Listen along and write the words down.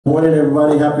Morning,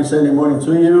 everybody. Happy Sunday morning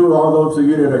to you. All those of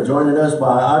you that are joining us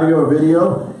by audio or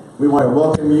video, we want to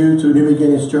welcome you to New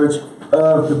Beginnings Church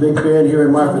of the Big Bend here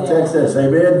in Marfa, Texas.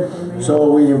 Amen. Amen.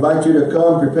 So we invite you to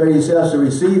come, prepare yourselves to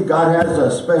receive. God has a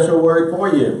special word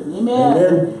for you. Amen.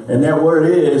 Amen. And that word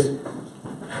is,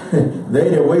 they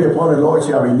that wait upon the Lord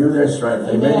shall renew their strength.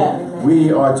 Amen. Amen.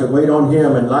 We are to wait on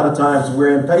Him, and a lot of times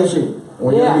we're impatient.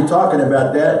 We're going to be talking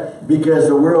about that because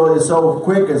the world is so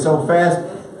quick and so fast.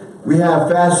 We have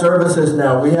fast services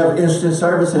now. We have instant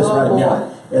services right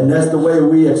now. And that's the way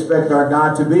we expect our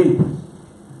God to be.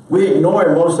 We ignore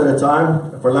Him most of the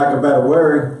time, for lack of a better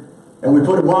word, and we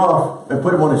put Him off and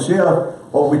put Him on the shelf,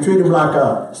 or we treat Him like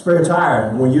a spare tire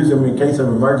and we use Him in case of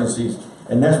emergencies.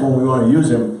 And that's when we want to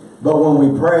use Him. But when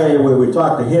we pray, when we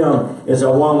talk to Him, it's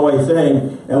a one-way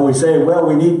thing. And we say, well,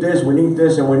 we need this, and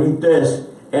we need this,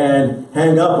 and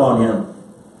hang up on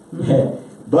Him.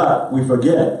 But we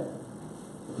forget.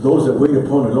 Those that wait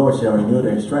upon the Lord shall renew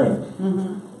their strength.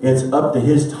 It's up to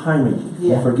His timing.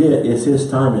 Don't forget, it's His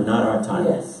timing, not our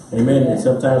timing. Yes. Amen. And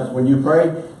sometimes when you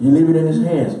pray, you leave it in His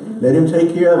hands. Let Him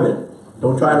take care of it.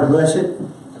 Don't try to rush it.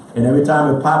 And every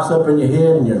time it pops up in your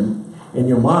head and in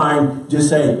your mind, just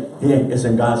say, hey, it's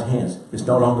in God's hands. It's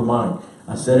no longer mine.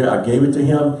 I said it, I gave it to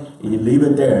Him, and you leave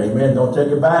it there. Amen. Don't take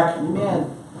it back. Amen.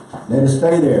 Let it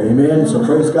stay there. Amen. So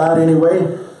praise God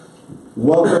anyway.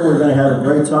 Welcome. We're going to have a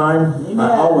great time. Amen.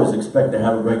 I always expect to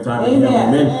have a great time. Amen.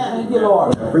 Amen. Thank you,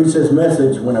 Lord. When I preach this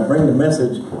message, when I bring the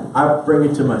message, I bring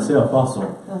it to myself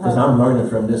also. Because I'm learning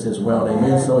from this as well.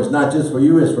 Amen. So it's not just for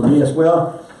you, it's for me as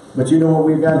well. But you know what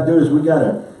we got to do is we got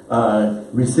to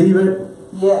receive it.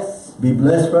 Yes. Be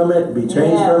blessed from it. Be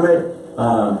changed from it.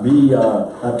 Be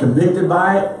convicted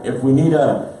by it. If we need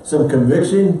some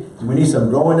conviction, we need some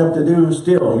growing up to do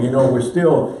still. You know, we're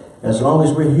still... As long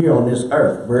as we're here on this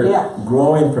earth, we're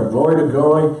growing from glory to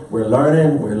glory. We're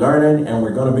learning, and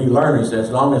we're going to be learners as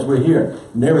long as we're here.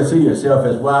 Never see yourself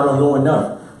as, well, I don't know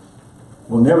enough.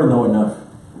 We'll never know enough.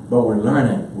 But we're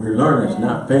learning. We're learners,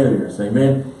 not failures.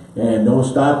 Amen. And don't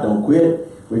stop, don't quit.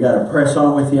 We got to press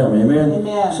on with Him. Amen.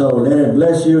 Amen. So let Him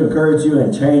bless you, encourage you,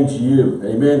 and change you.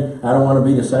 Amen. I don't want to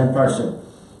be the same person.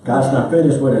 God's not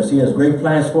finished with us. He has great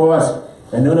plans for us.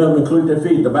 And none of them include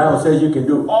defeat. The Bible says you can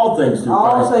do all things through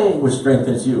Christ, which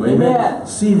strengthens you. Amen. Amen.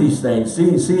 See these things. See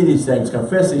these things.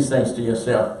 Confess these things to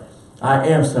yourself. I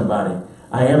am somebody.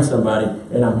 I am somebody.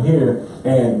 And I'm here.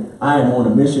 And I am on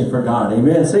a mission for God.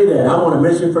 Amen. Say that. I'm on a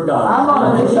mission for God. I'm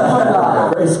on a mission for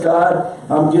God. Praise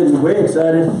God. I'm getting way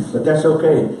excited. But that's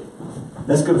okay.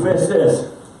 Let's confess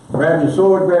this. Grab your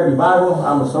sword. Grab your Bible.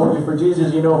 I'm a soldier for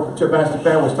Jesus. You know, Pastor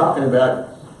Pat was talking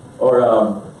about,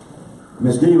 or...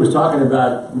 Miss D was talking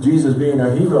about Jesus being our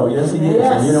hero. Yes, He is.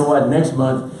 Yes. And you know what? Next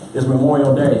month is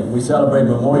Memorial Day. We celebrate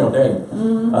Memorial Day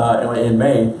in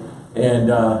May.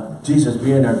 And Jesus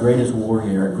being our greatest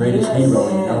warrior, our greatest hero,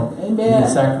 you know. Amen. He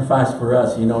sacrificed for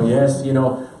us, you know. Yes, you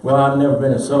know, well, I've never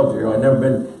been a soldier or I've never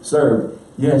been served.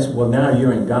 Yes, well, now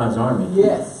you're in God's army.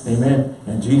 Yes. Amen.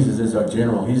 And Jesus is our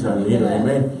general. He's our leader.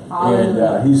 Amen.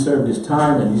 And He served His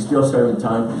time, and He's still serving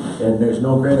time. And there's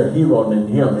no greater hero than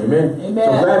Him. Amen. Amen.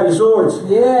 So grab your swords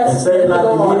and say it like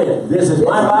you mean it. This is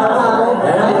my Bible. I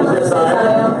am what it says I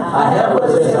am. I have what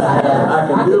it says I have. I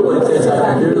can do what it says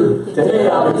I can do. Today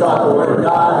I'll be taught the Word of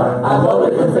God. I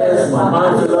boldly confess. My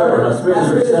mind to learn. My spirit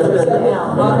is receptive.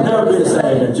 And I'll never be the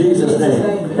same. In Jesus'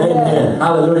 name. Amen.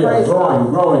 Hallelujah.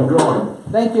 Growing.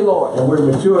 Thank you, Lord. And we're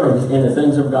maturing in the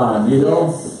things of God, you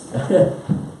know? Yes.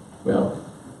 Well,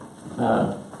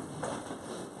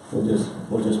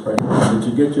 we'll just pray. Did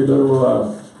you get your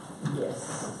little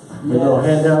little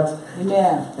handout?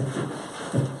 Amen.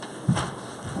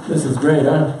 This is great,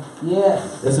 huh?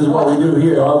 Yes. This is what we do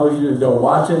here. All those of you that are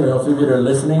watching, or those of you that are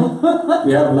listening,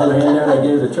 we have a little handout I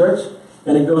gave the church,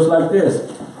 and it goes like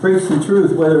this. Preach the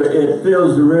truth, whether it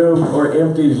fills the room or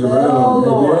empties the room.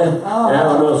 Amen. And I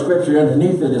have a little scripture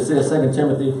underneath it that says 2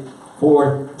 Timothy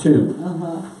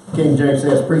 4:2. King James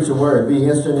says, preach the word, be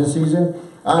instant in season,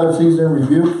 out of season,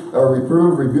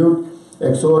 rebuke,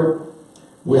 exhort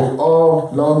with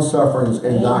all long sufferings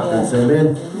and doctrines.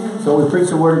 Amen. So we preach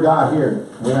the word of God here.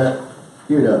 We're not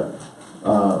here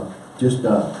to just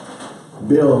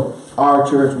build our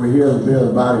church. We're here to build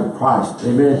the body of Christ.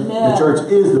 Amen. The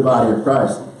church is the body of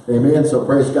Christ. Amen. So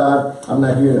praise God. I'm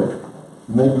not here to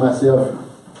make myself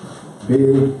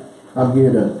big. I'm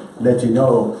here to let you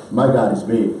know my God is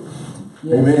big.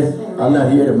 Yes. Amen. I'm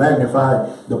not here to magnify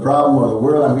the problem or the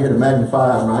world. I'm here to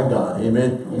magnify my God.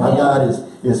 Amen. My God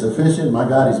is sufficient. My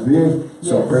God is big.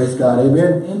 So praise God.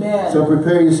 Amen. Amen. So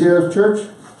prepare yourselves, church.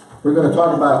 We're going to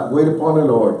talk about wait upon the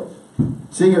Lord.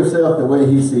 See yourself the way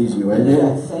He sees you. Amen.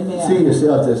 Yes. Amen. See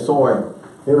yourself as soaring.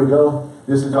 Here we go.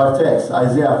 This is our text,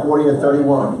 Isaiah 40 and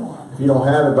 31. If you don't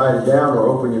have it, write it down or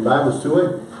open your Bibles to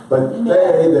it. But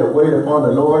they that wait upon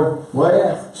the Lord, what?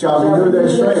 Yes. Shall renew their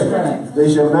strength.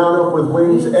 They shall mount up with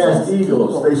wings as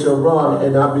eagles. They shall run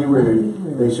and not be weary.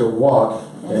 They shall walk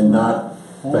and not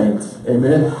faint.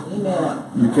 Amen?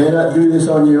 Amen. You cannot do this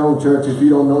on your own, church, if you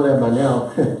don't know that by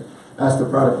now. Ask the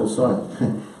prodigal son.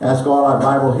 Ask all our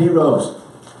Bible heroes.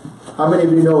 How many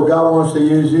of you know God wants to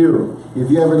use you? If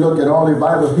you ever look at all the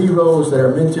Bible heroes that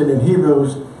are mentioned in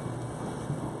Hebrews,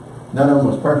 none of them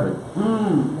was perfect.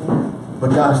 But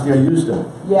God still used them.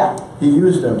 Yeah. He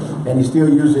used them, and He's still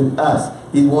using us.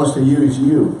 He wants to use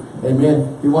you.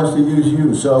 Amen. He wants to use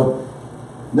you. So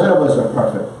none of us are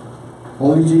perfect.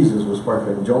 Only Jesus was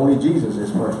perfect. Only Jesus is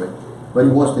perfect. But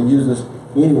He wants to use us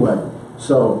anyway.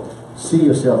 So see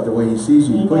yourself the way He sees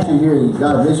you. He put you here. He's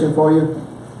got a mission for you.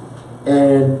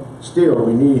 And still,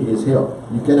 we need His help.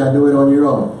 You cannot do it on your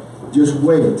own. Just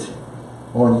wait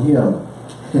on Him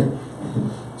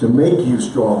to make you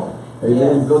strong.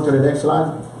 Amen. Yes. Go to the next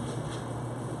slide.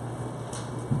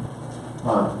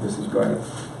 This is great.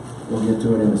 We'll get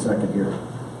to it in a second here.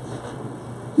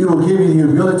 He will give you the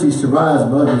abilities to rise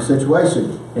above your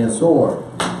situation and soar.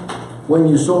 When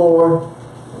you soar,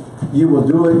 you will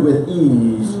do it with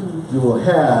ease. You will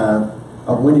have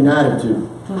a winning attitude.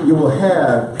 You will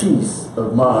have peace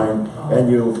of mind,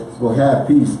 and you will have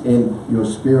peace in your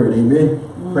spirit. Amen.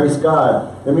 Praise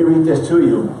God. Let me read this to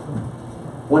you.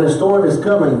 When a storm is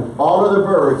coming, all of the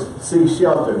birds seek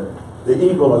shelter. The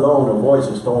eagle alone avoids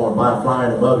the storm by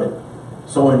flying above it.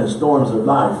 So in the storms of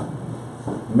life,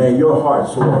 may your heart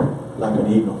soar like an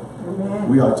eagle. Amen.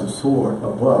 We are to soar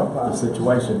above the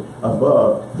situation,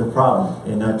 above the problem,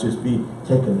 and not just be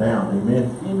taken down.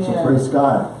 Amen. Amen. So praise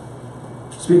God.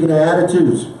 Speaking of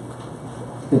attitudes,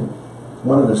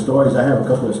 one of the stories, I have a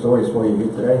couple of stories for you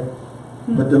here today.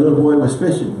 But the little boy was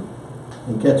fishing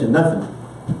and catching nothing.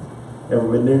 Ever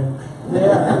been there?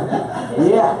 Yeah.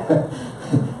 Yeah.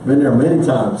 Been there many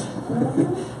times.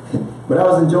 But I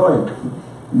was enjoying it.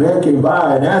 A man came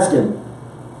by and asked him,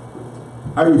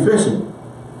 "Are you fishing?"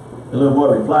 The little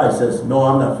boy replied, says, "No,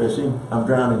 I'm not fishing. I'm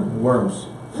drowning worms."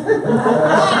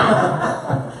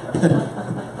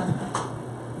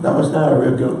 That was not a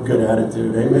real good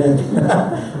attitude. Amen.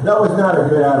 That was not a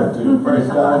good attitude. Praise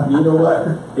God. You know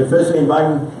what? If fish ain't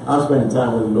biting, I'm spending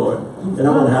time with the Lord. And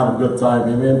I'm going to have a good time.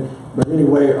 Amen. But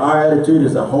anyway, our attitude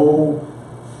is the whole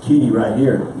key right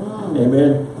here.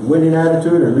 Amen. Winning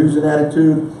attitude or losing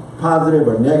attitude, positive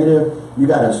or negative,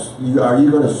 are you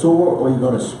going to soar or are you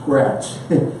going to scratch?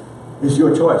 It's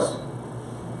your choice.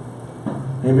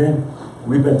 Amen.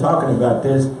 We've been talking about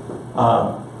this.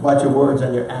 Watch your words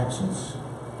and your actions.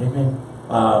 Amen.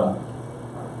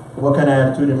 What kind of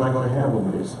attitude am I going to have over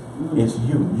this? It's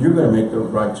you. You're going to make the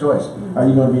right choice. Are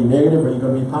you going to be negative or are you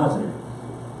going to be positive?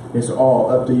 It's all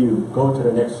up to you. Go to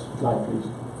the next slide, please.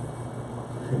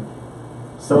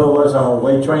 Some of us are on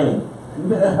weight training.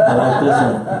 I like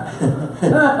this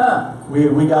one.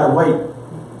 we got to wait.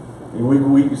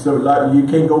 So like, you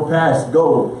can't go past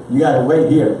goal. You got to wait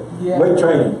here. Yeah. Weight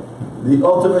training. The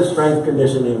ultimate strength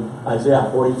conditioning, Isaiah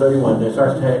 40:31. That's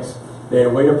our text. They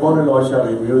wait upon the Lord shall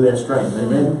renew their strength.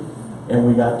 Amen. And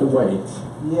we got to wait.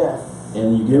 Yes.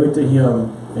 And you give it to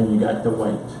Him, and you got to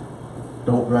wait.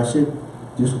 Don't rush it.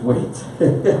 Just wait.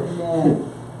 Yeah.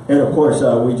 And of course,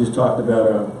 we just talked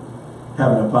about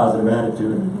having a positive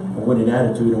attitude, a winning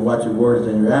attitude, and watch your words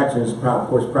and your actions. Of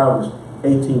course, Proverbs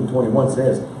 18:21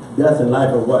 says, "Death and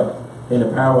life are what? In the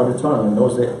power of the tongue, and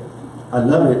those that I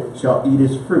love it shall eat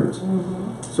its fruit."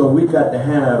 So we got to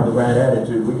have the right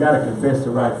attitude. We got to confess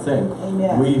the right thing.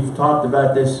 Amen. We've talked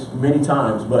about this many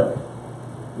times, but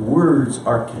words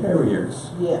are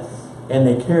carriers. Yes. And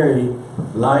they carry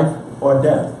life or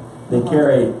death. They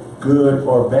carry good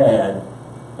or bad.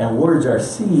 And words are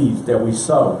seeds that we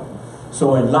sow.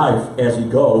 So in life, as you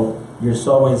go, you're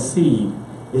sowing seed.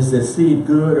 Is the seed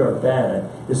good or bad?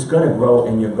 It's going to grow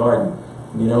in your garden.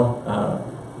 You know,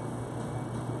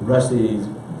 Rusty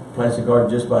plants a garden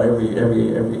just about every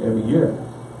year.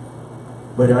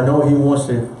 But I know he wants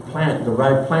to plant the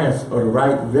right plants or the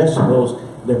right vegetables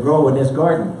that grow in his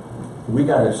garden. We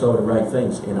got to sow the right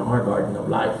things in our garden of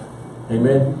life.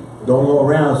 Amen. Don't go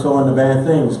around sowing the bad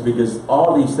things, because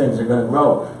all these things are going to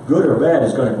grow. Good or bad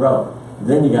is going to grow.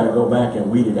 Then you got to go back and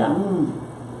weed it out.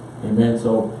 Amen.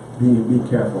 So be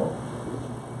careful.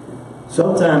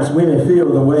 Sometimes we may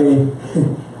feel the way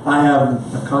I haven't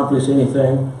accomplished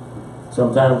anything.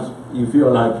 Sometimes you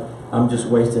feel like I'm just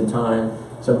wasting time.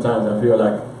 Sometimes I feel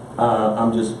like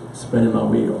I'm just spinning my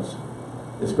wheels.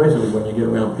 Especially when you get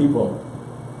around people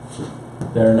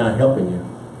that are not helping you.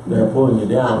 They're pulling you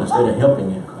down instead of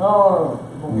helping you. Oh,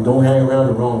 You don't hang around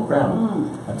the wrong crowd.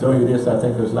 I told you this, I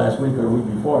think it was last week or the week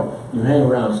before. You hang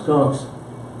around skunks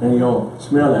and you don't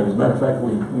smell like it. As a matter of fact,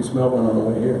 we smelled one on the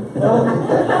way here.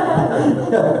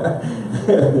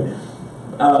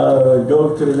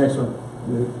 Go to the next one.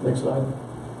 Next slide.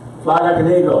 Fly like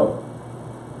an eagle.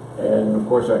 And of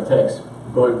course our text.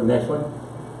 Go to the next one.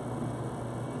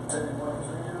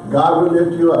 God will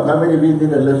lift you up. How many of you need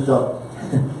to lift up?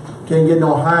 Can't get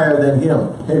no higher than Him.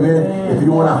 Amen. If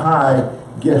you want to high,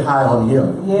 get high on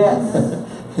Him. Yes.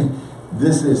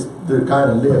 This is the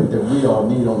kind of lift that we all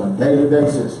need on a daily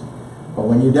basis. But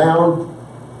when you're down,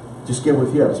 just get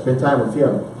with Him. Spend time with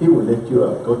Him. He will lift you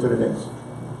up. Go to the next.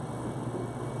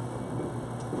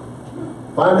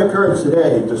 Find the courage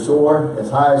today to soar as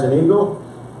high as an eagle,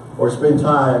 or spend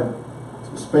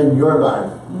your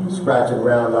life scratching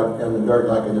around like in the dirt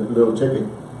like a little chicken.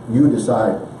 You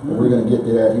decide. And we're going to get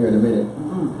to that here in a minute.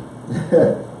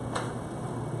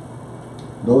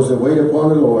 Those that wait upon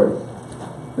the Lord.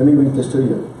 Let me read this to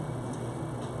you.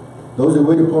 Those that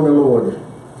wait upon the Lord.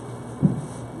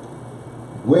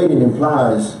 Waiting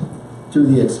implies to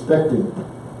the expectant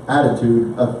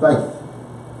attitude of faith.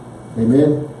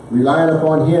 Amen. Relying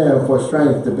upon Him for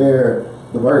strength to bear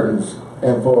the burdens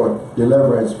and for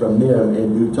deliverance from them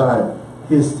in due time.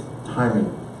 His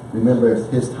timing. Remember, it's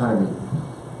His timing.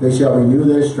 They shall renew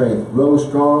their strength, grow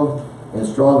strong and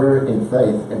stronger in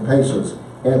faith and patience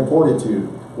and fortitude,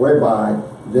 whereby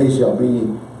they shall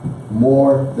be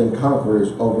more than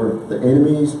conquerors over the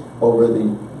enemies, over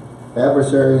the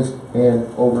adversaries, and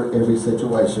over every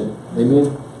situation. Amen.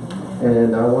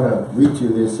 And I want to read you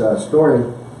this story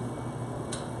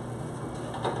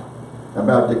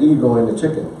about the eagle and the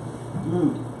chicken.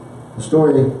 A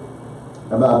story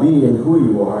about being who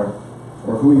you are,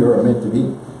 or who you are meant to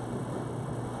be.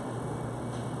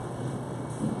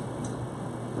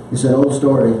 It's an old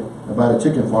story about a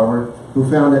chicken farmer who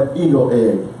found an eagle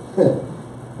egg.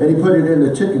 And he put it in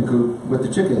the chicken coop with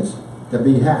the chickens to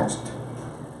be hatched.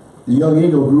 The young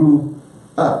eagle grew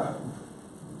up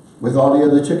with all the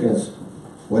other chickens.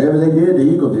 Whatever they did, the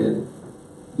eagle did.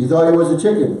 He thought he was a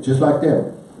chicken, just like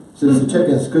them. Since the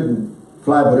chickens couldn't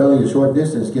fly but only a short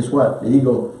distance, guess what? The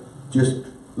eagle just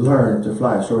learned to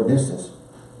fly a short distance.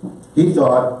 He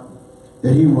thought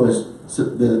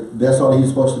that that's all he was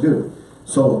supposed to do.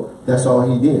 So that's all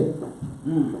he did.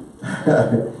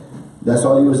 That's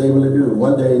all he was able to do.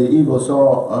 One day the eagle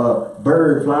saw a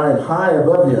bird flying high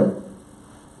above him.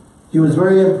 He was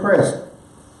very impressed.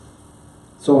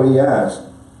 So he asked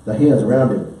the hens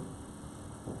around him,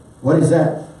 "What is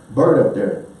that bird up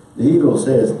there?" The eagle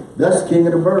says, "That's king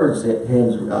of the birds," the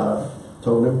hens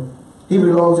told him. "He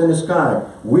belongs in the sky.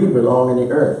 We belong in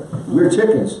the earth. We're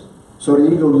chickens." So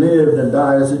the eagle lived and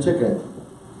died as a chicken.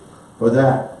 For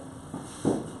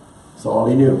that's all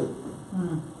he knew.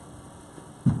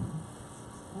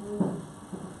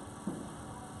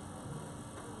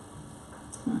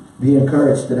 Be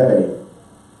encouraged today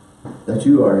that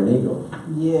you are an eagle.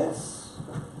 Yes.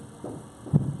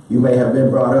 You may have been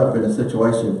brought up in a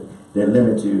situation that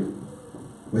limits you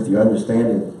with your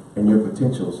understanding and your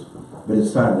potentials, but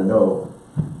it's time to know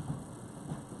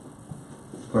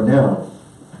for now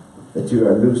that you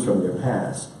are loose from your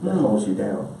past that holds you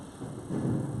down.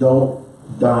 Don't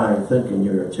die thinking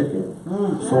you're a chicken.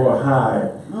 Soar high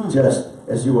just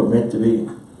as you were meant to be.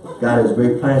 God has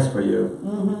great plans for you.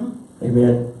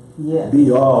 Amen. Yes. Be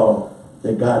all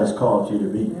that God has called you to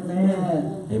be.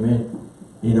 Amen. Amen.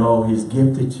 You know, He's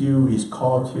gifted you. He's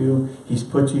called you. He's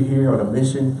put you here on a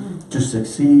mission to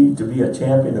succeed, to be a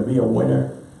champion, to be a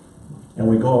winner. And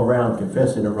we go around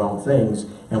confessing the wrong things,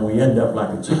 and we end up like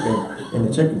a chicken in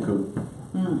a chicken coop.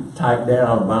 Tied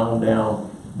down, bound down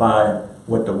by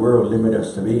what the world limits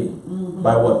us to be.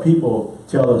 By what people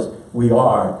tell us we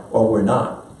are or we're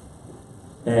not.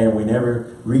 And we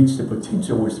never reach the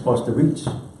potential we're supposed to reach.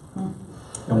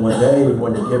 And one day,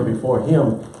 when they get before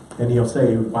Him, and He'll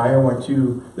say, "Why weren't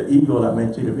you the eagle I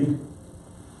meant you to be?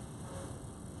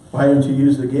 Why didn't you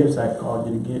use the gifts I called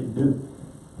you to do?"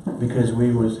 Because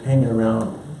we was hanging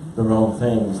around the wrong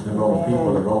things, the wrong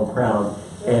people, the wrong crowd,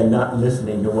 and not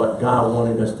listening to what God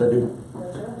wanted us to do.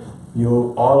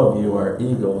 All of you are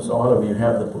eagles. All of you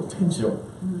have the potential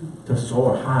to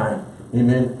soar high.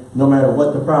 Amen. No matter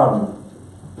what the problem,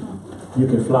 you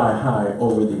can fly high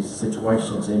over these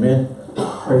situations. Amen.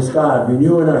 Praise God.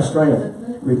 Renewing our strength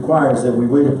requires that we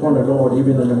wait upon the Lord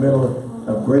even in the middle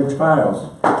of great trials.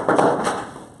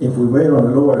 If we wait on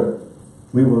the Lord,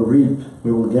 we will reap,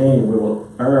 we will gain, we will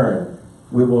earn,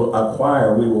 we will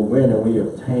acquire, we will win, and we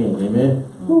obtain. Amen.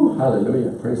 Woo,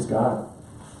 hallelujah. Praise God.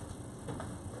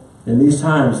 In these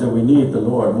times that we need the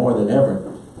Lord more than ever,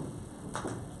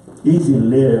 easy to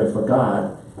live for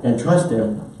God and trust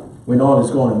him when all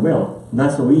is going well.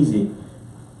 Not so easy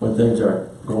when things are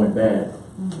going bad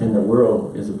and the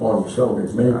world is upon your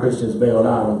shoulders. Many Christians bail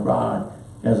out on God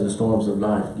as the storms of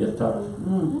life get tough.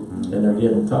 And they're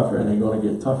getting tougher, and they're going to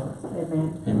get tougher.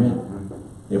 Amen. Amen.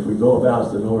 If we go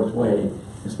about the Lord's way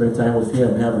and spend time with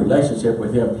him, have a relationship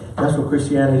with him, that's what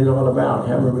Christianity is all about.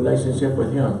 Having a relationship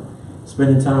with him,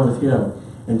 spending time with him,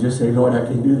 and just say, Lord, I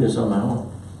can't do this on my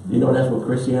own. You know, that's what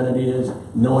Christianity is,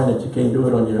 knowing that you can't do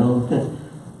it on your own.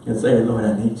 And saying, Lord,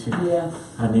 I need you. Yes.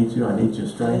 I need you. I need your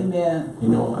strength. Amen. You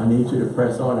know, I need you to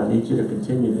press on. I need you to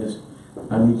continue this.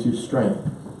 I need your strength.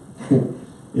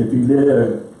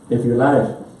 If your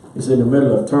life is in the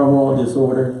middle of turmoil,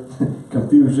 disorder,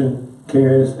 confusion,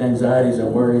 cares, anxieties,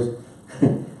 and worries,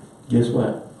 guess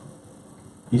what?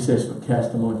 He says,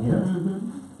 cast them on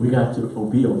him. We got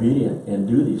to be obedient and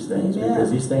do these things, because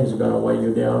these things are going to weigh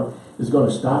you down. It's going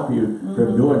to stop you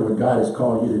from doing what God has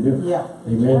called you to do. Yeah.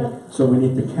 Amen. So we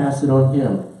need to cast it on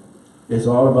him. It's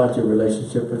all about your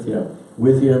relationship with him.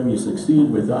 With him, you succeed.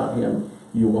 Without him,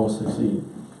 you won't succeed.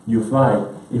 You fight.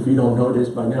 If you don't know this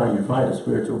by now, you fight a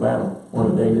spiritual battle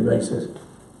on a daily basis.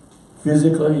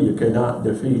 Physically, you cannot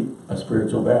defeat a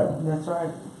spiritual battle. That's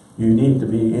right. You need to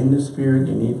be in the Spirit.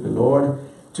 You need the Lord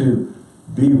to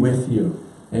be with you.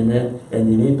 Amen.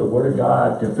 And you need the Word of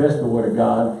God, confess the Word of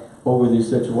God over these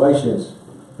situations.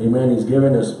 Amen. He's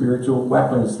given us spiritual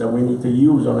weapons that we need to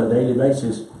use on a daily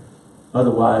basis.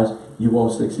 Otherwise, you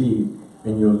won't succeed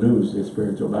and you'll lose this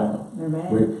spiritual battle.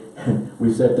 Amen.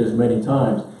 We said this many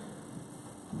times.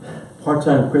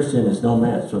 Part-time Christian is no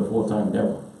match to a full-time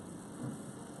devil.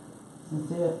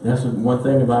 That's it. That's one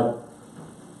thing about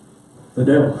the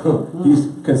devil. He's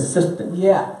consistent.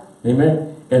 Yeah.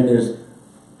 Amen. And there's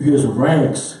his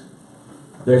ranks.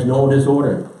 There's no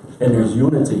disorder. And there's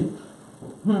unity.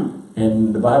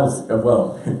 And the Bible,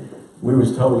 well, we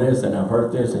was told this, and I've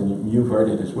heard this, and you've heard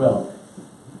it as well.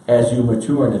 As you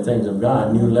mature in the things of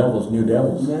God, new levels, new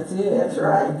devils. That's it. That's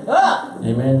right. Ah!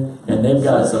 Amen. And they've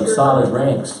got some solid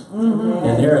ranks.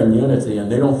 And they're in unity,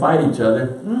 and they don't fight each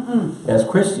other. As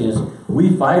Christians,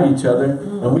 we fight each other,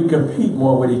 and we compete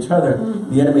more with each other.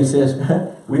 The enemy says,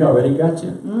 we already got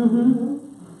you.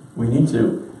 We need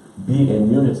to be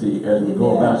in unity as we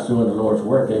go about doing the Lord's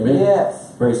work. Amen.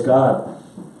 Yes. Praise God.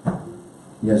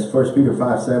 Yes, 1 Peter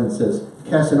 5:7 says,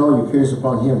 casting all your cares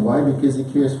upon him. Why? Because he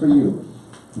cares for you.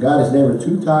 God is never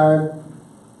too tired,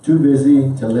 too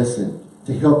busy to listen,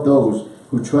 to help those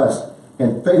who trust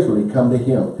and faithfully come to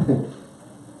him.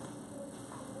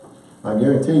 I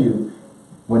guarantee you,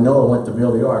 when Noah went to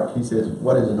build the ark, he says,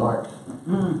 what is an ark?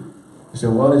 He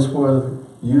said, well, it's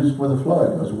used for the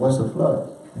flood. He goes, what's the flood?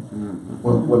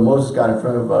 When Moses got in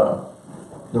front of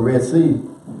the Red Sea,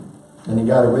 and he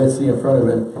got a Red Sea in front of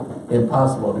him,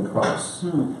 impossible to cross.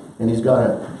 And he's got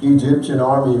an Egyptian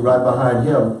army right behind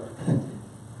him.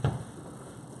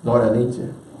 Lord, I need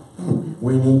you.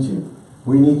 We need you.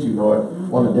 We need you, Lord,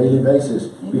 on a daily basis,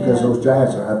 because those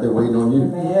giants are out there waiting on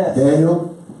you. Yes.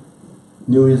 Daniel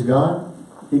knew his God.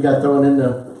 He got thrown in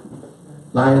the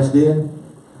lion's den.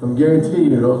 I'm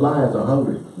guaranteeing you, those lions are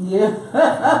hungry. Yeah.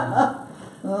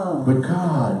 But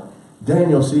God,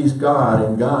 Daniel sees God,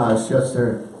 and God shuts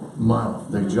their mouth,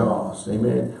 their jaws,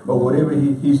 amen, or whatever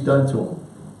he's done to them.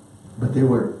 But they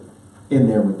were in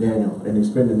there with Daniel, and they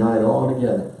spent the night all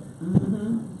together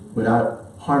without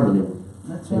harming him.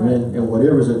 That's amen. right. And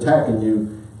whatever's attacking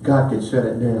you, God can shut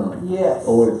it down. Yes.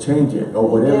 Or change it, or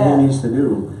whatever he needs to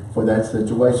do for that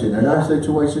situation. And our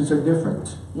situations are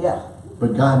different. Yeah.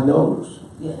 But God knows.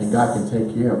 Yes. And God can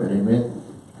take care of it. Amen.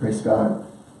 Praise God.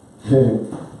 The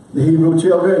Hebrew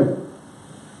children,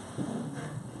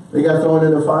 they got thrown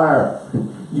in the fire.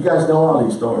 You guys know all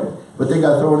these stories. But they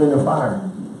got thrown in the fire.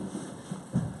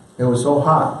 It was so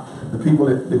hot. The people,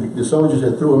 the soldiers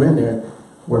that threw them in there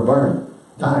were burned,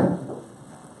 died.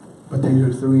 But they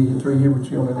threw three Hebrew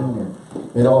children in there.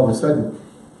 And all of a sudden,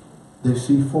 they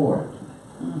see four.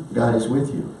 God is with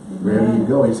you. Wherever you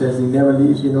go. He says he never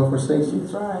leaves you nor forsakes you.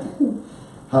 That's right.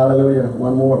 Hallelujah.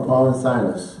 One more, Paul and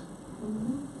Silas.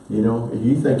 You know, if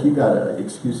you think you got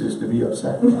excuses to be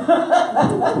upset.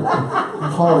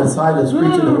 Paul and Silas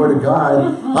preaching the word of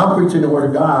God. I'm preaching the word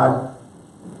of God.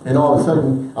 And all of a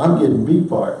sudden, I'm getting beat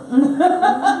part.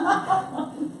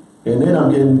 And then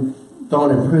I'm getting thrown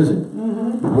in prison.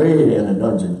 Way in a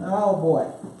dungeon. Oh, boy.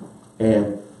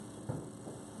 And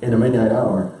in the midnight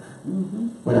hour,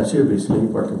 when I should be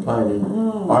asleep or complaining,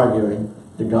 arguing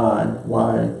to God,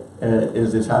 why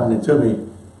is this happening to me?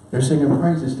 They're singing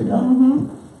praises to God.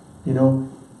 You know,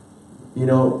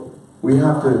 we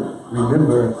have to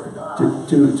remember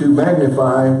to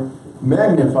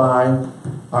magnify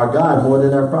our God more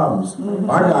than our problems.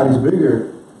 Our God is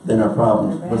bigger than our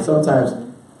problems. Amen. But sometimes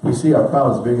we see our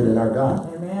problems bigger than our God.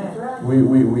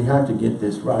 Amen. We have to get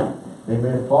this right.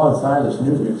 Amen. Paul and Silas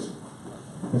knew this.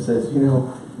 He says, you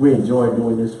know, we enjoy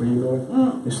doing this for you,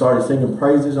 Lord. They started singing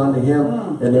praises unto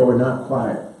him, and they were not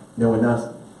quiet. They were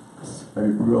not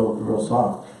real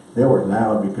soft. They were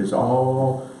loud because I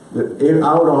don't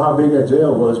know how big that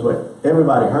jail was, but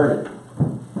everybody heard it.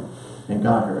 And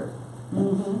God heard it.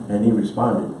 And he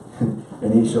responded.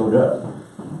 And he showed up.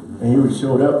 And he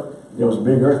showed up, there was a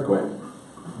big earthquake.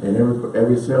 And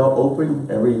every cell opened,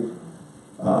 every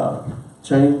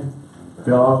chain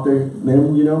fell off their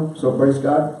limb, you know. So praise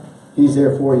God. He's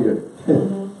there for you.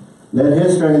 Let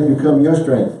his strength become your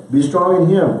strength. Be strong in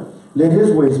him. Let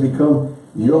his ways become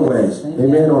your ways.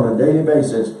 Amen. On a daily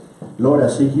basis. Lord, I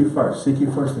seek you first. Seek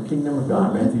you first the kingdom of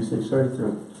God. Matthew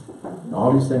 6:33.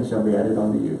 All these things shall be added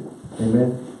unto you.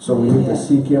 Amen. So we need to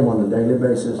seek him on a daily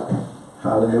basis.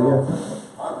 Hallelujah.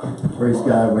 Praise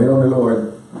God. Wait on the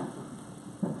Lord.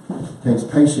 Takes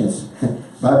patience.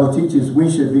 Bible teaches we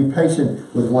should be patient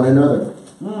with one another.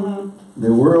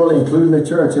 The world, including the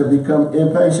church, have become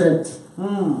impatient.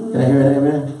 Can I hear an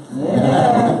amen?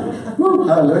 Yeah. Woo,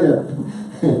 hallelujah.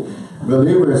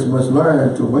 Believers must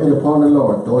learn to wait upon the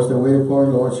Lord. Those that wait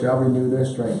upon the Lord shall renew their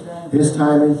strength. His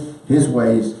timing, his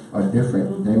ways are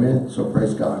different. Amen. So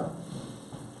praise God.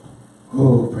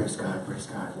 Oh, praise God, praise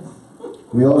God.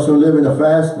 We also live in a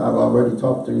fast. I've already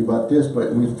talked to you about this,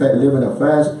 but we live in a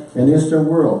fast and instant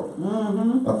world.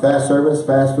 A fast service,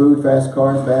 fast food, fast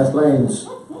cars, fast lanes.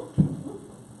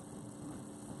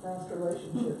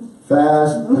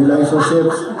 Fast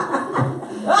relationships.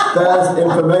 Fast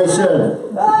information.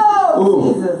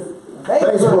 Oh, Jesus.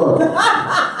 Facebook.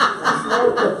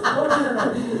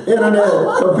 Internet,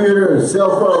 computers,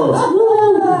 cell phones,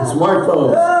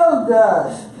 smartphones. Oh,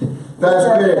 gosh. Fast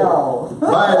credit.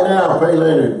 Buy it now, pay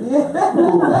later.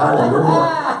 Ooh, hallelujah.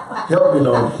 Help me,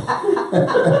 Lord.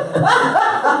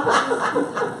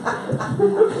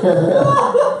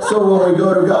 So when we go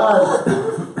to God,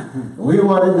 we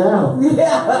want it now.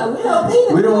 Yeah, we don't need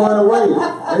it. We don't want to wait.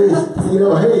 You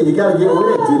know, hey, you got to get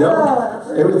with it, you know.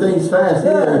 Everything's fast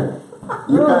here.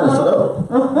 You're kind of slow.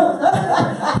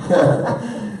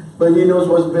 But he knows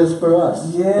what's best for us.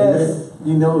 Yes.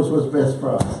 He knows what's best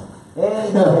for us.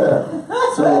 Amen.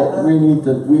 So we need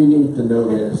to know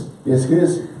this. It's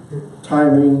his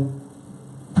timing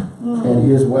and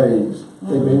his ways.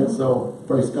 Amen. So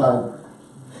praise God.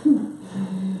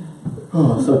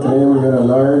 Oh, so today we're going to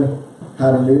learn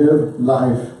how to live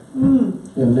life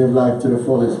and live life to the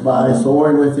fullest by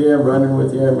soaring with him, running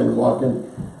with him, and walking.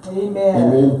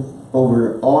 Amen.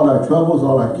 Over all our troubles,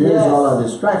 all our cares, all our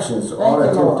distractions, all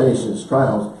our temptations,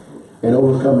 trials, and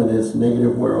overcoming this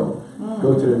negative world.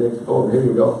 Go to the next. Oh, here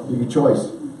you go. You can choice.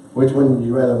 Which one would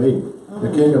you rather be? The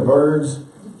king of birds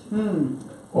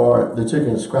or the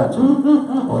chicken scratching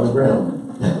on the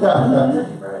ground?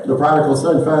 The prodigal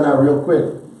son found out real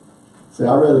quick. Said,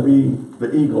 I'd rather be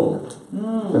the eagle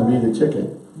than be the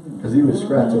chicken. Because he was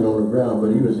scratching on the ground,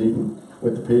 but he was eating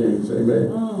with the pigs.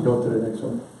 Amen. Go to the next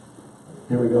one.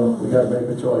 Here we go. We got to make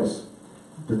a choice.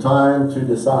 The time to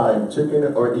decide,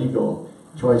 chicken or eagle.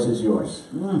 Choice is yours.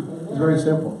 It's very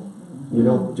simple. You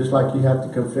know, just like you have to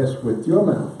confess with your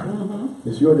mouth.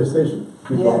 It's your decision.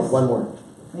 One more.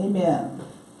 Amen.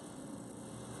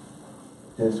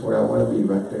 That's where I want to be,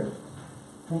 right there.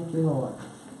 Thank you, Lord.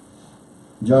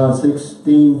 John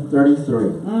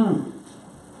 16:33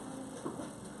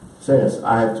 says,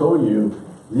 I have told you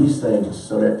these things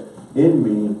so that in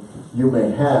me you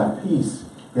may have peace.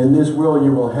 In this world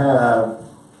you will have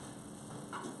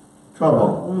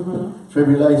trouble,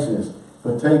 tribulations,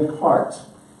 but take heart.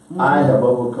 I have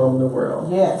overcome the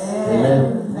world. Yes.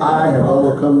 Amen. I have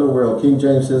overcome the world. King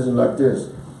James says it like this.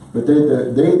 But they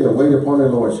that wait upon the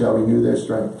Lord shall renew their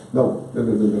strength. No.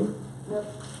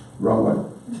 Wrong one.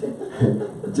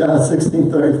 John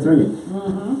 16:33.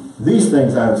 These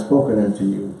things I have spoken unto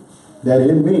you, that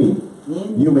in me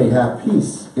you may have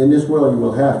peace. In this world you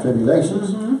will have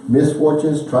tribulations,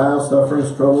 misfortunes, trials,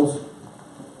 sufferings, troubles.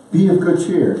 Be of good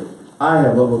cheer. I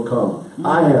have overcome.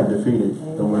 I have defeated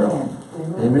the world.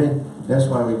 Amen. That's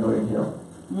why we go to him.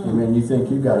 Amen. You think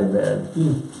you got it bad.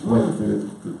 He went through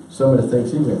some of the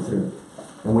things he went through.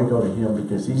 And we go to him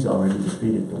because he's already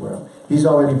defeated the world. He's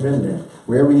already been there.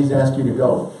 Wherever he's asked you to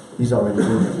go, he's already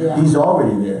been there. Yeah. He's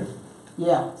already there.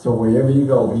 Yeah. So wherever you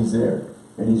go, he's there.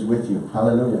 And he's with you.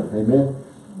 Hallelujah. Amen.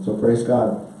 So praise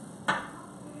God.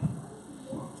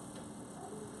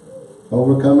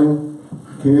 Overcoming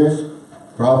cares,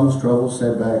 problems, troubles,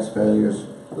 setbacks, failures,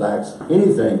 lacks,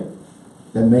 anything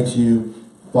that makes you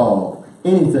fall,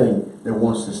 anything that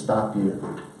wants to stop you.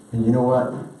 And you know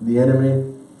what? The enemy,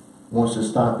 wants to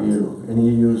stop you, and he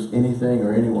uses anything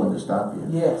or anyone to stop you.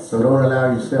 Yes. So don't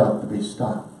allow yourself to be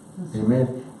stopped.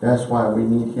 Amen. That's why we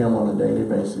need him on a daily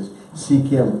basis. Seek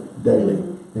him daily.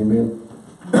 Amen.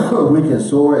 We can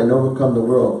soar and overcome the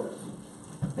world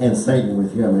and Satan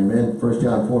with him. Amen. 1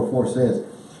 John 4:4 says,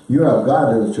 you are of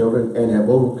God, little children, and have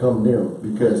overcome them,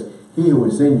 because he who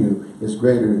is in you is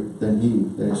greater than he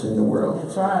that is in the world.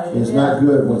 That's right. It's not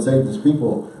good when Satan's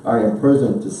people are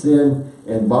imprisoned to sin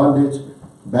and bondage,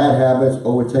 bad habits,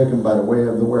 overtaken by the way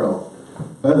of the world.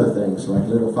 Other things, like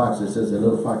little foxes, says the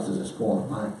little foxes are spoiled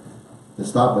mind, to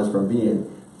stop us from being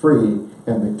free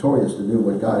and victorious to do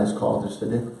what God has called us to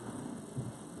do.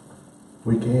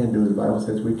 We can do, the Bible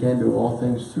says, we can do all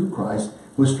things through Christ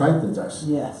who strengthens us.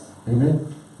 Yes.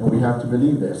 Amen. And we have to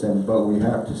believe this, but we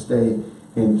have to stay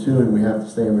in tune. We have to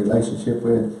stay in relationship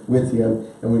with him,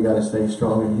 and we got to stay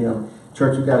strong in him.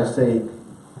 Church, you got to stay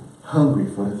hungry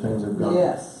for the things of God.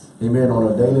 Yes. Amen.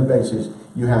 On a daily basis,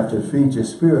 you have to feed your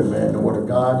spirit, man, the word of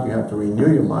God. You have to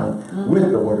renew your mind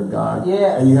with the word of God.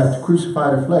 Yes. And you have to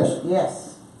crucify the flesh.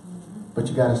 Yes. But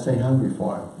you got to stay hungry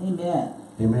for him. Amen.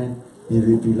 Amen.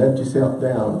 If you let yourself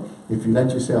down, if you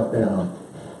let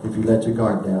your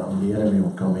guard down, the enemy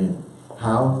will come in.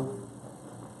 How?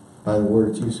 By the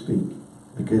words you speak.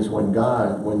 Because when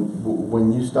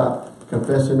you stop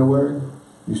confessing the word,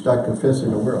 you start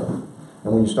confessing the world.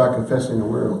 And when you start confessing the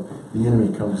world, the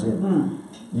enemy comes in.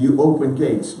 You open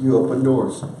gates, you open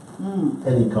doors,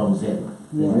 and he comes in.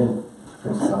 Yeah. Amen.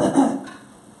 Praise God.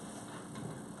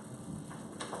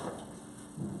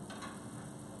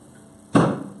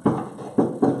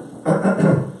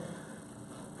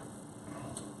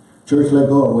 Church, let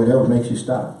go of whatever makes you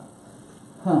stop.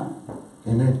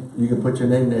 Amen. You can put your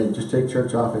name there. Just take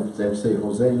church off and say,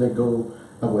 Jose, let go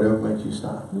of whatever makes you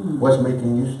stop. What's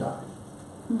making you stop?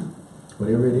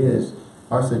 Whatever it is,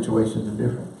 our situations are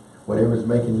different. Whatever is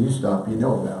making you stop, you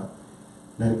know about.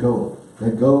 Let it go.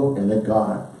 Let go and let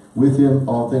God. With him,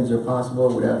 all things are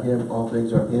possible. Without him, all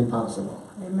things are impossible.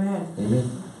 Amen.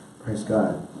 Amen. Praise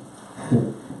God.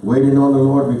 Waiting on the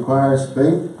Lord requires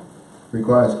faith,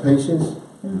 requires patience,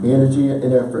 energy,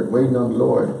 and effort. Waiting on the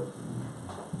Lord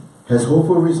has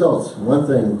hopeful results. One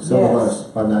thing some of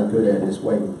us are not good at is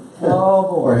waiting. Oh,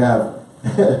 boy. Or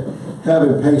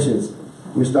having patience.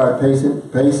 We start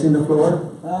pacing the floor.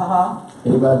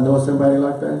 Anybody know somebody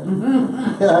like that?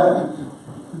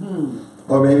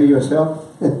 Or maybe yourself.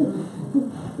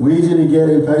 We easily get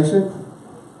impatient.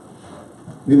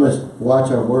 We must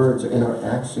watch our words and our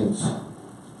actions.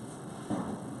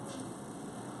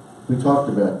 We talked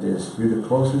about this. You're the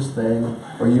closest thing,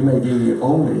 or you may be the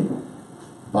only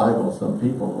Bible some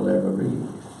people will ever read.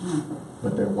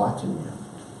 But they're watching you.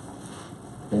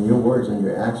 And your words and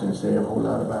your actions say a whole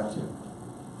lot about you.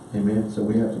 Amen. So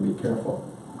we have to be careful.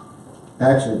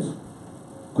 Actions.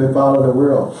 Quit following the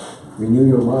world. Renew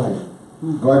your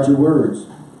mind. Guard your words.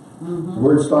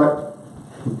 Words start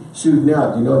shooting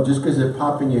out. You know, just because they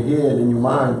pop in your head and your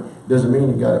mind doesn't mean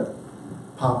you got to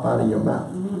pop out of your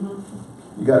mouth.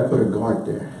 You got to put a guard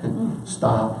there.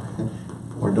 Stop.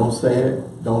 Or don't say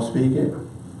it. Don't speak it.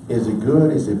 Is it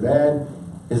good? Is it bad?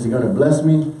 Is it going to bless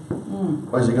me?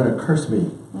 Or is it going to curse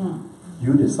me?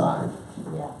 You decide.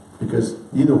 Yeah. Because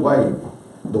either way,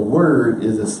 the word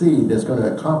is a seed that's going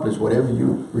to accomplish whatever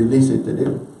you release it to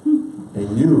do.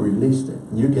 And you released it.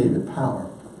 And you gave it power.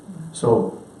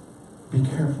 So, be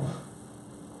careful.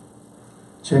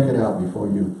 Check it out before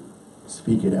you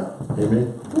speak it out.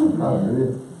 Amen?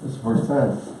 Hallelujah. That's the first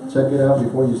time. Check it out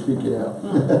before you speak it out.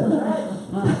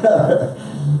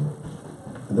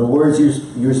 The words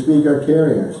you speak are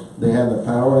carriers. They have the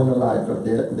power and the life of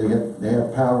death. They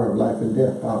have power of life and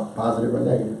death, positive or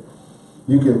negative.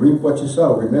 You can reap what you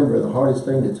sow. Remember, the hardest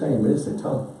thing to tame is the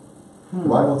tongue. The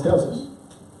Bible tells us.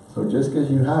 So just because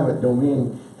you have it don't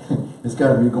mean it's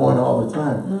got to be going all the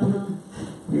time.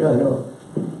 You got to know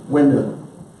when to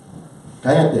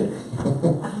plant it.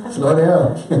 Slow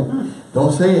down.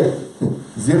 Don't say it.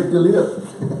 Zip the lip.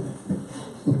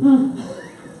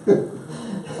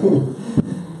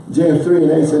 James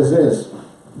 3:8 says this,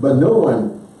 but no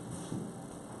one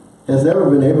has ever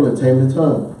been able to tame the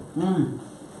tongue.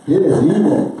 It is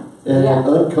evil and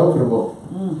uncomfortable,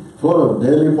 full of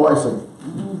deadly poison.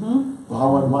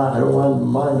 Well, I don't want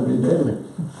mine to be deadly.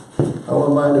 I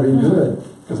want mine to be good,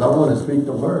 because I want to speak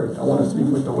the word. I want to speak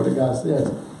what the word of God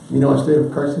says. You know, instead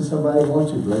of cursing somebody,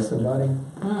 won't you bless somebody?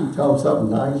 Tell them something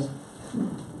nice.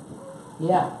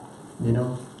 Yeah. You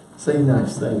know, say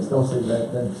nice things. Don't say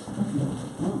bad things.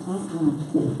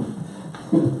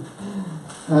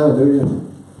 Hallelujah.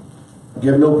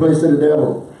 Give no place to the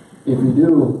devil. If you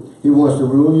do, he wants to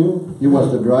rule you. He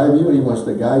wants to drive you. He wants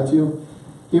to guide you.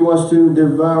 He wants to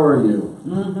devour you.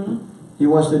 Mm-hmm. He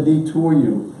wants to detour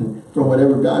you from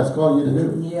whatever God's called you to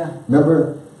do. Yeah.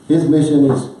 Remember, his mission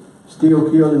is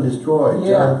steal, kill, and destroy.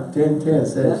 Yeah. John 10:10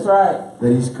 says That's right.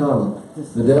 that he's come. To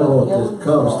The devil steal, just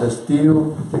comes destroy. to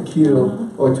steal, to kill,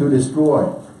 or to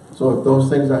destroy. So if those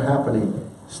things are happening,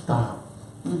 stop.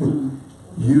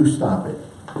 You stop it.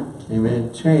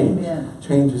 Amen. Change. Amen.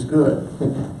 Change is good.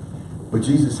 But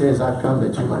Jesus says, I've come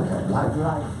that you might have life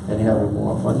Right. and have it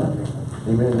more abundantly.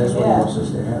 Amen. That's what he wants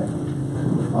us to have.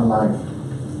 A life,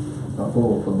 a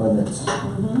full abundance.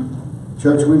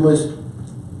 Church, we must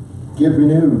get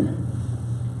renewed.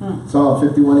 Psalm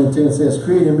 51:10 says,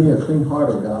 create in me a clean heart,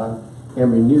 O God,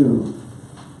 and renew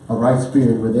a right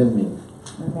spirit within me.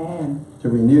 Amen. To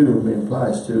renew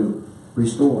implies to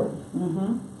restore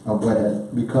of what has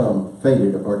become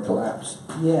faded or collapsed.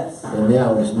 Yes. And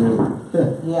now it's new.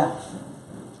 Yeah.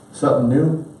 Something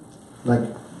new, like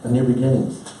a new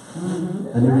beginning.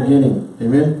 A new beginning.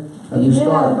 Amen? A new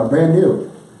start, a brand new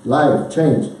life,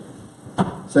 change.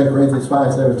 2 Corinthians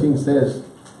 5:17 says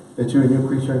that you're a new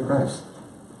creature in Christ.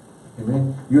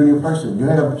 Amen? You're a new person. You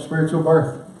had a spiritual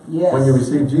birth Yes. when you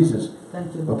received Jesus.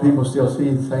 Thank you, But Lord. people still see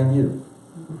the same you.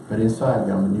 But inside,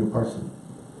 I'm a new person.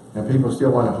 And people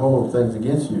still want to hold things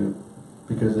against you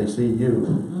because they see you,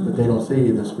 but they don't see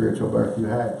the spiritual birth you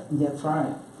had. That's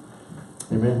right.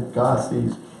 Amen. God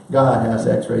has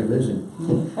x-ray vision.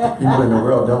 People in the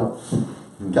world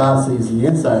don't. God sees the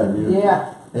inside of you.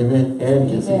 Yeah. Amen. And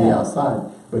can see the Amen. outside.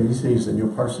 But he sees the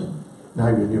new person. Now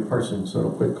you're a new person, so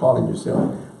don't quit calling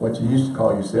yourself what you used to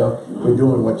call yourself. Quit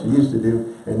doing what you used to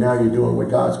do, and now you're doing what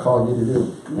God's called you to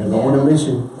do. And on a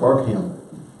mission for him.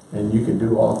 And you can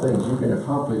do all things. You can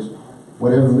accomplish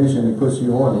whatever mission he puts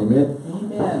you on. Amen.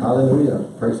 Amen. Hallelujah.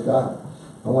 Praise God.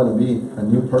 I want to be a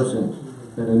new person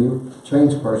and a new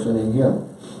changed person in him.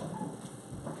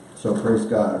 So praise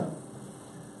God.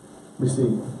 We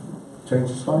see change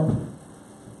is fine.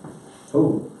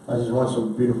 Oh, I just want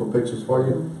some beautiful pictures for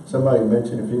you. Somebody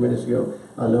mentioned a few minutes ago,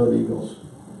 I love eagles.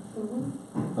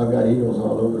 I've got eagles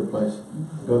all over the place.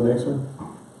 Go next one.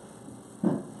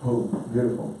 Oh,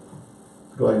 beautiful.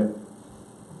 Go ahead.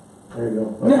 There you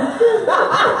go.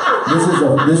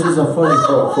 This is a funny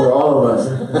for all of us.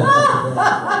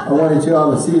 I wanted you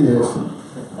all to see this.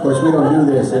 Of course, we don't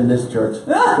do this in this church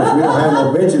because we don't have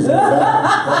no benches in the back.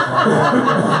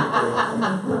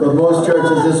 But most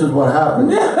churches, this is what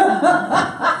happens.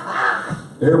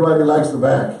 Everybody likes the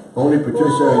back. Only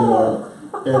Patricia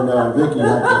and Vicky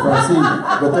like the front seat.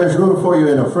 But there's room for you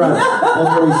in the front. That's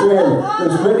what he's saying.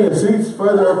 There's plenty of seats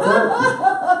further up front.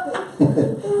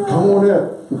 Come on up.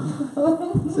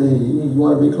 See, you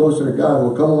want to be closer to God?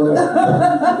 Well, come on up.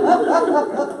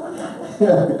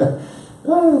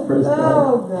 Oh, praise God.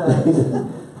 Oh,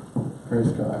 God.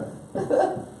 Praise God.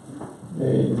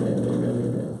 Amen, amen,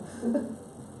 amen.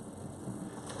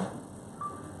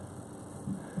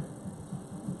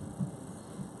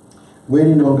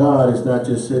 Waiting on God is not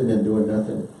just sitting and doing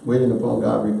nothing. Waiting upon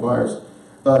God requires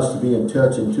us to be in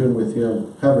touch and tune with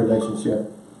him, have a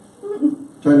relationship.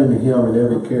 Turning to him in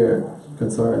every care,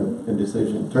 concern, and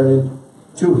decision. Turning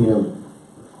to him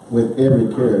with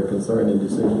every care, concern, and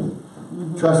decision.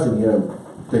 Trusting him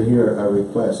to hear our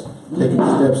request. Taking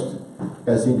steps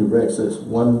as he directs us,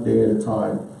 one day at a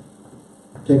time.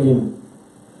 Taking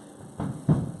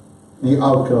the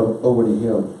outcome over to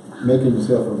him. Making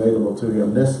yourself available to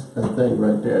him. This thing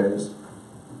right there is,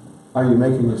 are you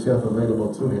making yourself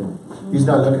available to him? He's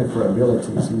not looking for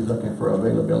abilities, he's looking for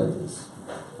availabilities.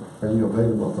 Are you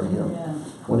available for him? Yeah.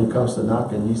 When he comes to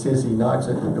knocking, he says he knocks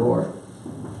at the door.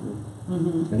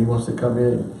 And he wants to come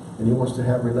in and he wants to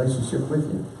have a relationship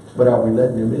with you. But are we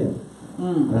letting him in?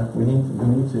 We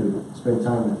need to spend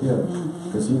time with him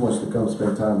because he wants to come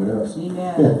spend time with us.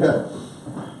 Amen.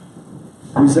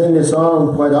 We sing this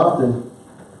song quite often.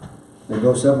 It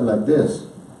goes something like this.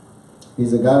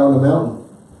 He's a God on the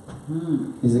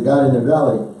mountain. He's a God in the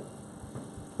valley.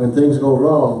 When things go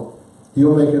wrong,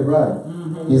 he'll make it right.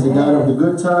 He's the God of the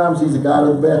good times. He's the God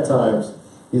of the bad times.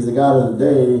 He's the God of the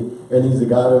day, and he's the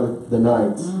God of the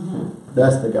nights.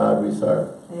 That's the God we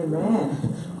serve.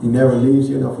 Amen. He never leaves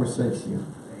you nor forsakes you.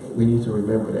 We need to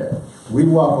remember that. We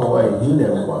walk away. He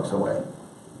never walks away.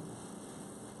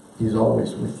 He's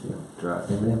always with you. Right.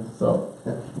 Amen. So,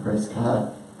 praise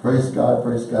God. Praise God.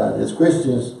 Praise God. As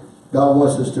Christians, God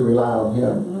wants us to rely on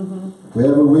him.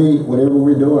 Whatever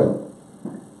we're doing.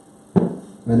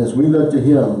 And as we look to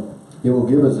him, he will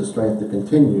give us the strength to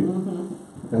continue.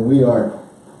 And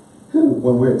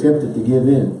when we're tempted to give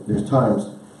in, there's times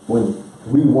when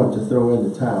we want to throw in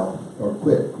the towel or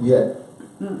quit. Yet,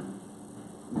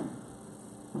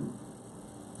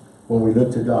 when we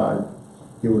look to God,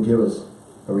 he will give us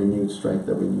a renewed strength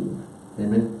that we need.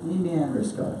 Amen? Amen.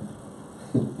 Praise God.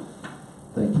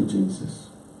 Thank you, Jesus.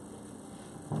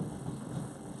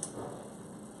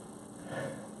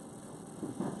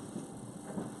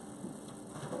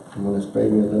 I'm going to spare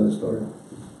you another story.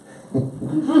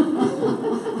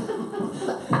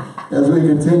 As we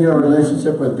continue our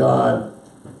relationship with God,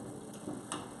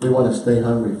 we want to stay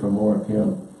hungry for more of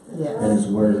Him and His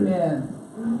Word. Amen.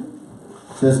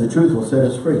 It says the truth will set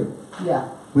us free. Yeah.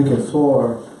 We can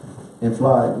soar and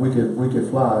fly. We could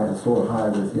fly and soar high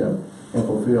with Him and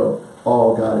fulfill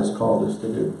all God has called us to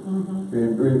do.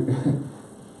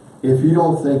 If you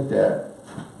don't think that,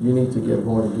 you need to get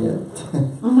born again.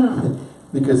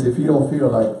 Because if you don't feel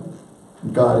like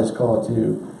God has called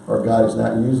you or God is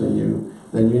not using you,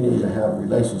 then you need to have a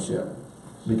relationship.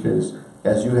 Because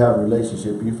as you have a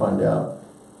relationship, you find out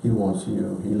He wants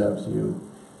you, He loves you.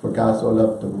 For God so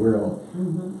loved the world.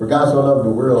 For God so loved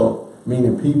the world,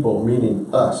 meaning people, meaning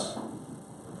us.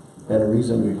 And the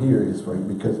reason you're here is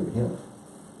because of Him.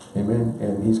 Amen.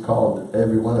 And He's called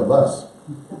every one of us.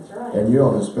 That's right. And you're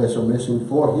on a special mission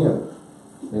for Him.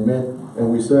 Amen.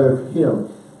 And we serve Him.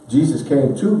 Jesus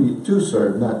came to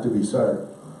serve, not to be served.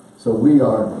 So we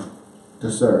are to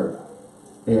serve.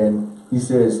 And He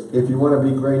says, if you want to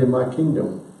be great in my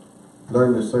kingdom,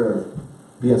 learn to serve.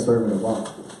 Be a servant of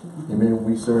all. Amen.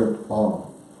 We serve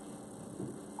all.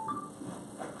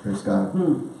 Praise God.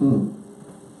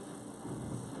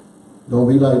 Don't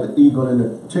be like the eagle in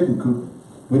the chicken coop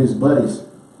with his buddies.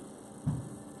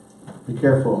 Be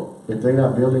careful. If they're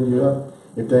not building you up,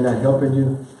 if they're not helping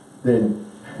you, then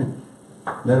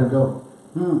let them go.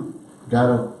 God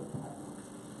will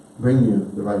bring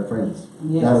you the right friends.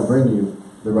 Yes. God will bring you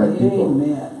the right people.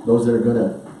 Amen. Those that are going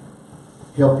to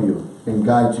help you and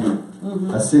guide you,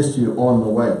 assist you on the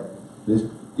way. This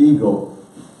eagle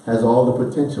has all the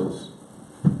potentials.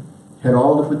 Had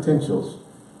all the potentials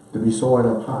to be soaring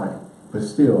up high. But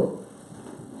still,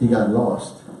 he got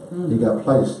lost. He got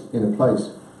placed in a place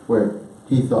where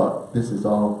he thought, this is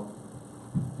all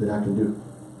that I can do.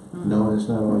 No, it's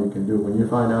not all you can do. When you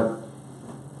find out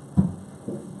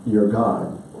you're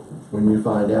God, when you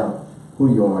find out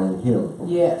who you are in Him,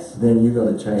 Yes. then you're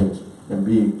going to change and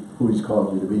be who He's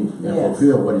called you to be and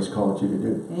fulfill what He's called you to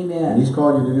do. Amen. And He's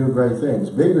called you to do great things,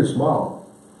 big or small.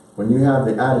 When you have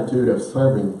the attitude of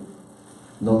serving,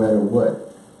 no matter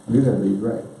what, you're going to be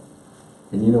great.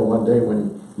 And you know, one day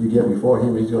when you get before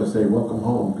Him, He's going to say, welcome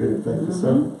home, good and faithful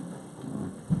servant.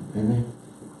 Amen.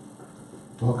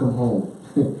 Welcome home.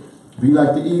 Be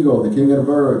like the eagle, the king of the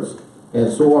birds,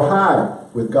 and soar high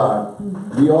with God.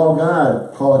 Be all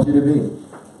God called you to be.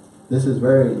 This is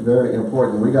very, very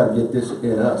important. We got to get this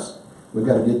in us. We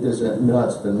got to get this in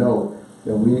us to know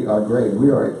that we are great. We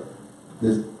are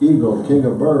this eagle, king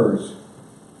of birds,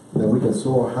 that we can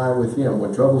soar high with Him.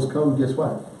 When troubles come, guess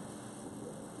what?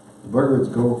 The birds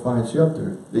go find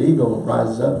shelter. The eagle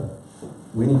rises up.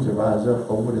 We need to rise up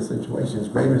over the situations.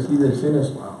 Greater is He that's in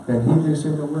us than he that's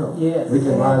in the world. Yes. We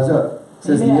can rise up.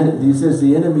 He says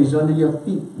the enemy's under your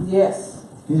feet. Yes.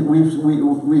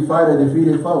 We fight a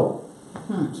defeated foe.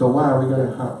 So why are we going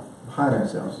to hide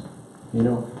ourselves? You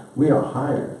know, we are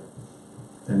higher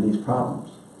than these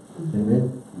problems.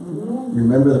 Amen.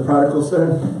 Remember the prodigal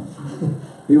son?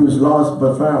 He was lost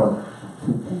but found.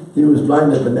 He was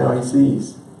blinded but now he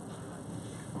sees.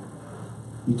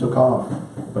 He took off,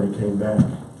 but he came back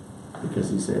because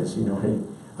he says, you know, hey,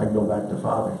 I can go back to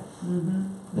Father,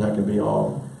 and I can be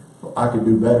all, I can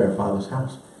do better at Father's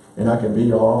house, and I can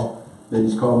be all that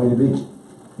He's called me to be.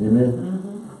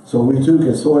 Amen. So we too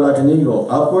can soar like an eagle,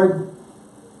 upward,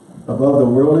 above the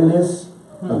worldliness,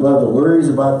 above the worries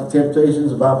about the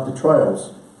temptations, about the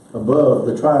trials, above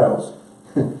the trials.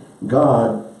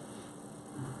 God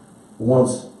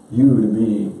wants you to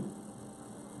be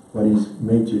what He's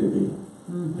made you to be.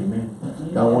 Amen.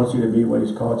 God wants you to be what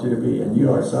He's called you to be, and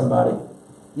you are somebody.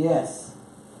 Yes.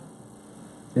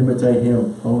 Imitate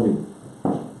Him only.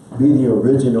 Be the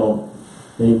original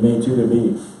that He made you to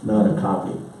be, not a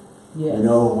copy. Yes. You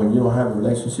know, when you don't have a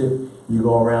relationship, you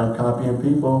go around copying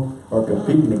people or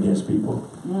competing against people.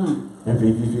 And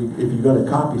if you're going to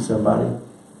copy somebody,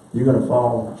 you're going to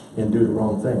fall and do the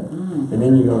wrong thing. And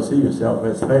then you're going to see yourself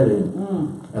as a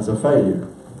failure.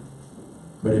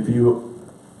 But if you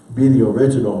be the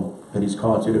original that He's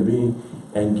called you to be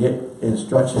and get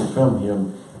instruction from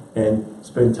Him and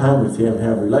spend time with Him,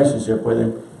 have a relationship with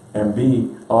Him, and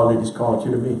be all that He's called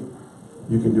you to be,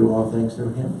 you can do all things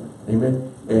through Him.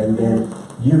 Amen. And then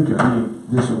you can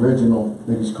be this original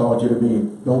that He's called you to be.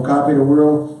 Don't copy the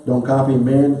world. Don't copy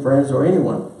men, friends, or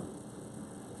anyone.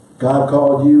 God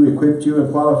called you, equipped you,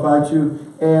 and qualified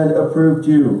you, and approved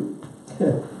you.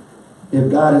 If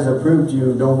God has approved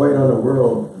you, don't wait on the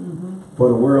world for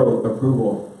the world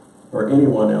approval or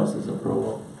anyone else's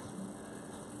approval.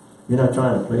 You're not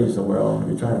trying to please the world.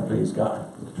 You're trying to please God.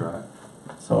 That's right.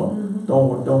 So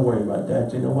don't worry about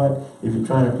that. You know what? If you're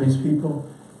trying to please people,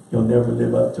 you'll never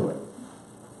live up to it.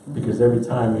 Because every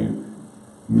time you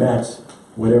match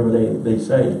whatever they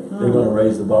say, they're going to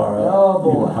raise the bar up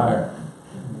even higher.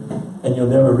 And you'll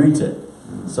never reach it.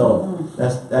 So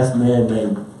that's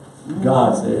man-made.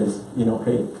 God says, you know,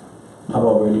 hey, I've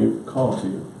already called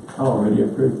you. I've already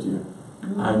approved you.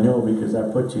 I know because I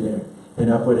put you there.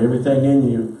 And I put everything in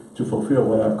you to fulfill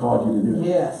what I've called you to do.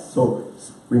 Yes. So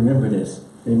remember this.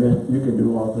 Amen. You can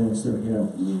do all things through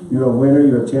him. You're a winner.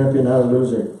 You're a champion, not a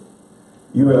loser.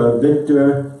 You are a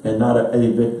victor and not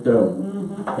a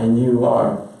victim. And you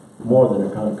are more than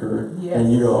a conqueror. Yes.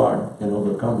 And you are an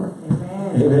overcomer.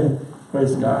 Amen. Amen.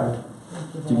 Praise God.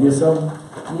 Did you get something?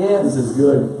 Yes. This is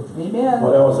good. Amen.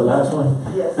 Oh, that was the last one?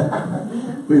 Yes.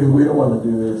 we don't want to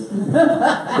do this.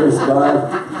 Praise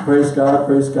God. Praise God.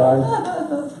 Praise God.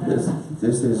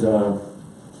 This is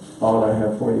all I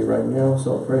have for you right now.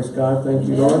 So praise God. Thank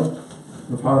you, Lord.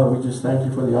 And Father, we just thank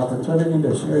you for the opportunity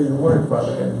to share your word,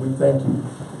 Father God. We thank you.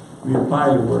 We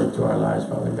apply your word to our lives,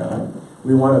 Father God.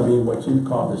 We want to be what you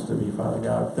called us to be, Father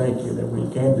God. Thank you that we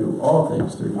can do all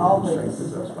things through you who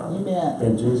strengthens us, Father. Amen.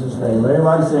 In Jesus' name.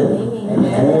 Everybody say it. Amen.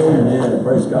 Amen.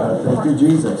 Praise God. Thank you,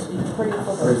 Jesus.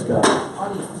 Praise God.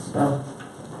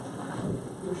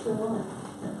 You're still on.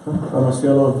 Am I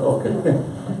still on? Okay.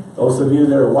 Those of you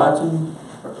that are watching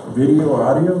video or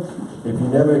audio, if you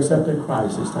never accepted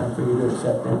Christ, it's time for you to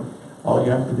accept him. All you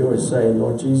have to do is say,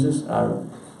 Lord Jesus, I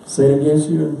sin against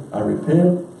you. I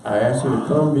repent. I ask you to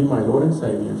come be my Lord and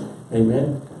Savior.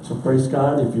 Amen. So praise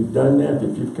God. If you've done that,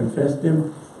 if you've confessed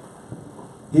him,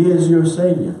 he is your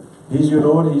Savior. He's your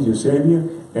Lord. He's your Savior.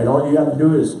 And all you have to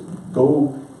do is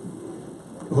go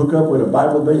hook up with a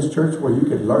Bible-based church where you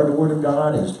can learn the Word of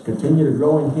God and continue to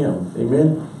grow in him.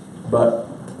 Amen. But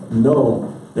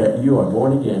know that you are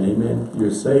born again. Amen. You're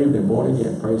saved and born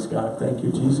again. Praise God. Thank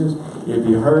you, Jesus. If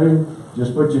you're hurting,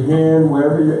 just put your hand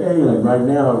wherever you're ailing right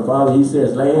now. And Father, he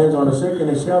says, lay hands on the sick and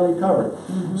they shall recover.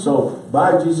 So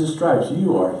by Jesus' stripes,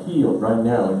 you are healed right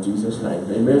now in Jesus' name.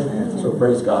 Amen. So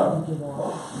praise God.